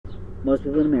Most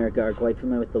people in America are quite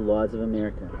familiar with the laws of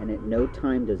America, and at no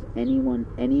time does anyone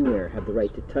anywhere have the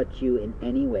right to touch you in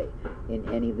any way,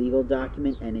 in any legal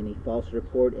document, and any false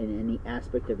report, in any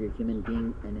aspect of your human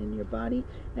being and in your body,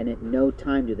 and at no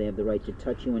time do they have the right to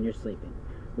touch you when you're sleeping.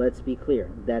 Let's be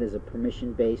clear, that is a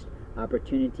permission-based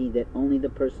opportunity that only the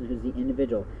person who's the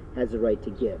individual has the right to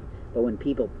give. But when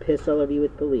people piss all over you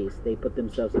with police, they put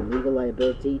themselves in legal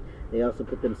liability. They also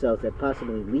put themselves at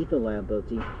possibly lethal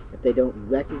liability if they don't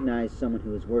recognize someone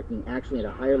who is working actually at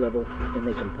a higher level than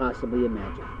they can possibly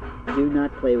imagine. Do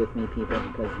not play with me, people,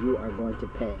 because you are going to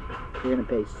pay. You're going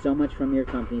to pay so much from your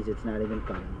companies, it's not even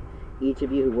funny. Each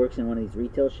of you who works in one of these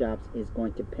retail shops is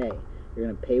going to pay. You're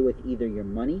going to pay with either your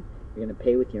money, you're going to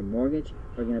pay with your mortgage,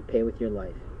 or you're going to pay with your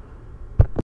life.